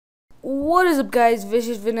What is up, guys?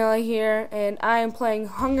 Vicious Vanilla here, and I am playing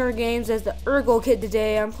Hunger Games as the Urkel Kid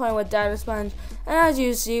today. I'm playing with Dino Sponge, and as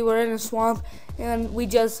you see, we're in a swamp, and we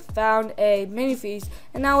just found a mini feast,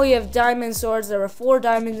 and now we have diamond swords. There were 4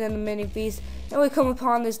 diamonds in the mini feast, and we come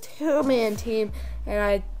upon this 2-man team,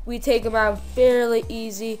 and we take them out fairly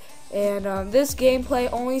easy. And this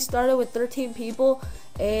gameplay only started with 13 people,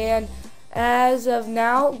 and as of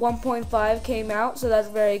now 1.5 came out, so that's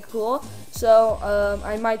very cool. So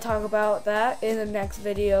I might talk about that in the next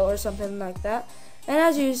video or something like that. And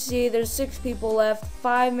as you see, there's 6 people left,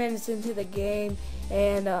 5 minutes into the game,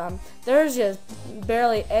 and there's just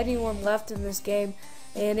barely anyone left in this game,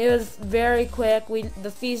 and it was very quick.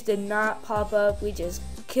 The feast did not pop up. We just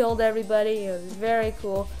killed everybody. It was very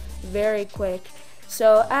cool, very quick.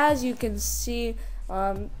 So as you can see,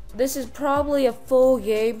 this is probably a full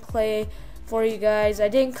gameplay for you guys. I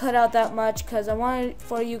didn't cut out that much because I wanted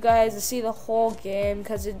for you guys to see the whole game,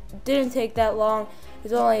 because it didn't take that long.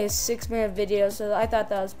 It's only a 6-minute video, so I thought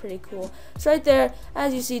that was pretty cool. So right there,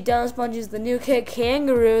 as you see, Dino Sponge is the new kit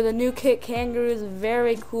Kangaroo. The new kit Kangaroo is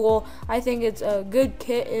very cool. I think it's a good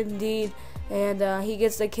kit indeed, and he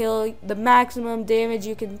gets to kill. The maximum damage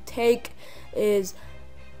you can take is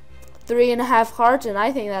 3.5 hearts, and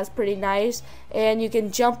I think that's pretty nice. And you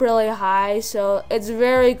can jump really high, so it's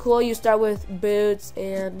very cool. You start with boots,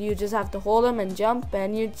 and you just have to hold them and jump,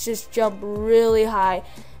 and you just jump really high,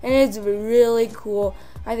 and it's really cool.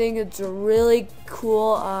 I think it's a really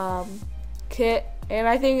cool kit, and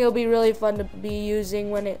I think it'll be really fun to be using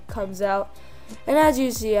when it comes out. And as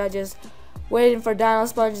you see, I just waiting for Dino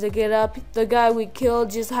Sponge to get up. The guy we killed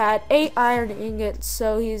just had 8 iron ingots,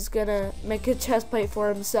 so he's gonna make a chest plate for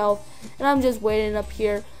himself. And I'm just waiting up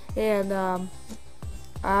here, and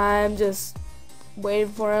I'm just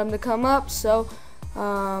waiting for him to come up. So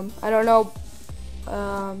I don't know.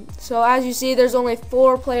 So as you see, there's only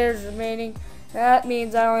 4 players remaining. That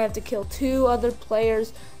means I only have to kill 2 other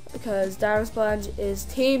players because Dino Sponge is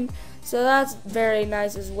teamed. So that's very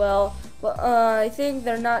nice as well. But I think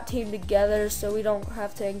they're not teamed together, so we don't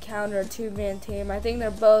have to encounter a 2-man team. I think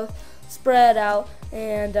they're both spread out,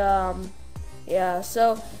 and yeah.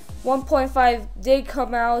 So 1.5 did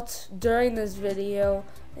come out during this video,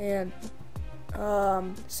 and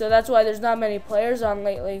so that's why there's not many players on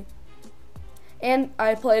lately. And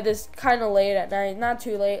I played this kind of late at night, not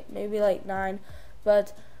too late, maybe like 9.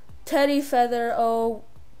 But Teddy Feather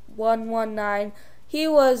 0119, he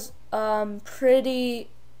was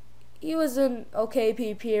he was an okay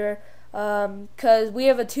PP'er, because we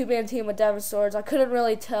have a 2-man team with diamond swords. I couldn't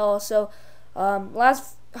really tell. So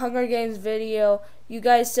last Hunger Games video, you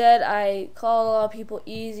guys said I call a lot of people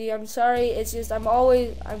easy. I'm sorry. It's just I'm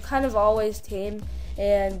kind of always teamed,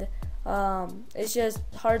 and it's just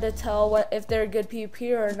hard to tell if they're a good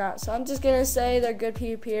PvPer or not. So I'm just gonna say they're good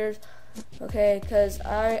PvPers, okay? Because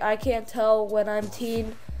I can't tell when I'm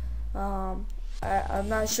teamed. I'm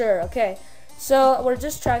not sure. Okay, so we're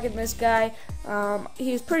just tracking this guy.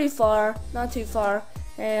 He's pretty far, not too far,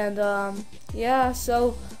 and yeah.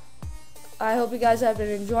 So I hope you guys have been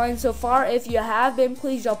enjoying so far. If you have been,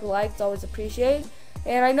 please drop a like. It's always appreciated.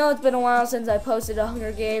 And I know it's been a while since I posted a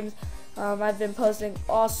Hunger Games. I've been posting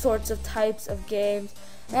all sorts of types of games.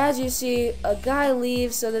 And as you see, a guy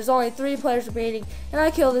leaves, so there's only 3 players remaining, and I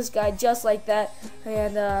kill this guy just like that.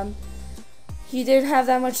 And he didn't have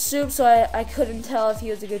that much soup, so I couldn't tell if he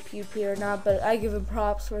was a good PvP or not, but I give him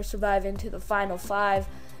props for surviving to the final 5.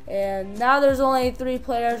 And now there's only 3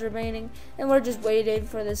 players remaining, and we're just waiting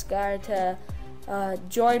for this guy to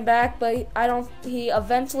join back, but he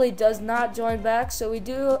eventually does not join back, so we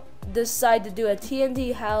do decide to do a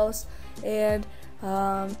TNT house, and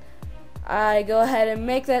I go ahead and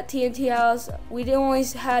make that TNT house. We only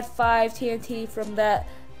had 5 TNT from that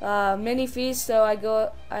mini feast, so I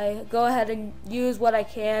go ahead and use what I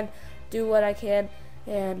can, do what I can,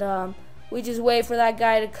 and we just wait for that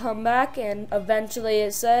guy to come back, and eventually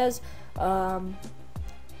it says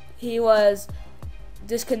he was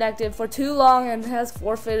disconnected for too long and has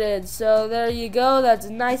forfeited. So there you go. That's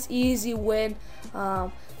a nice easy win.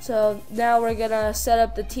 So now we're gonna set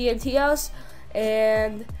up the TNT house,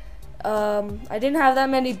 and I didn't have that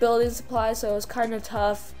many building supplies, so it was kind of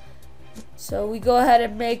tough. So we go ahead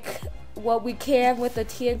and make what we can with the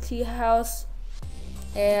TNT house,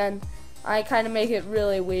 and I kind of make it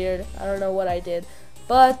really weird. I don't know what I did,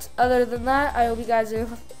 but other than that, I hope you guys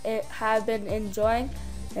have been enjoying,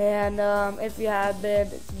 and if you have been,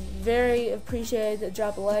 it's very appreciated to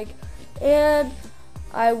drop a like. And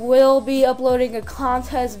I will be uploading a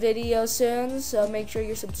contest video soon, so make sure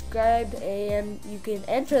you're subscribed, and you can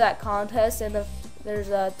enter that contest, and there's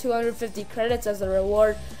 250 credits as a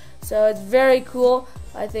reward. So it's very cool.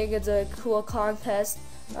 I think it's a cool contest.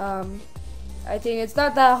 I think it's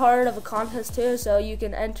not that hard of a contest too, so you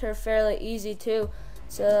can enter fairly easy too.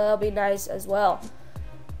 So that'll be nice as well.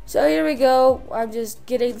 So here we go. I'm just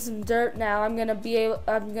getting some dirt now. I'm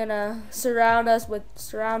gonna surround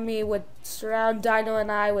Dino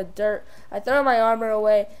and I with dirt. I throw my armor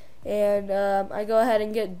away and I go ahead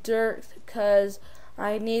and get dirt because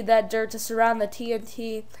I need that dirt to surround the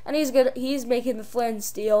TNT. And he's making the flint and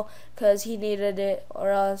steel because he needed it,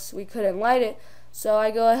 or else we couldn't light it. So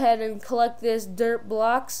I go ahead and collect this dirt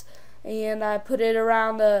blocks and I put it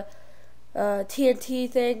around the TNT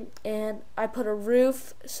thing, and I put a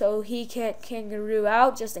roof so he can't kangaroo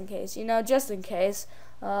out, just in case, just in case.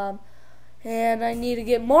 And I need to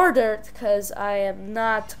get more dirt because I am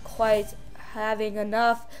not quite having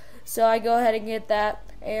enough. So I go ahead and get that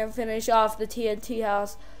and finish off the TNT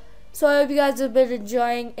house. So I hope you guys have been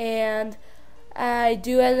enjoying, and I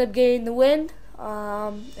do end up getting the win.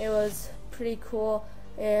 It was pretty cool,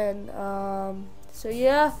 and so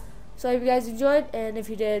yeah. So I hope you guys enjoyed, and if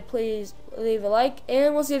you did, please leave a like,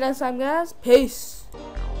 and we'll see you next time, guys. Peace.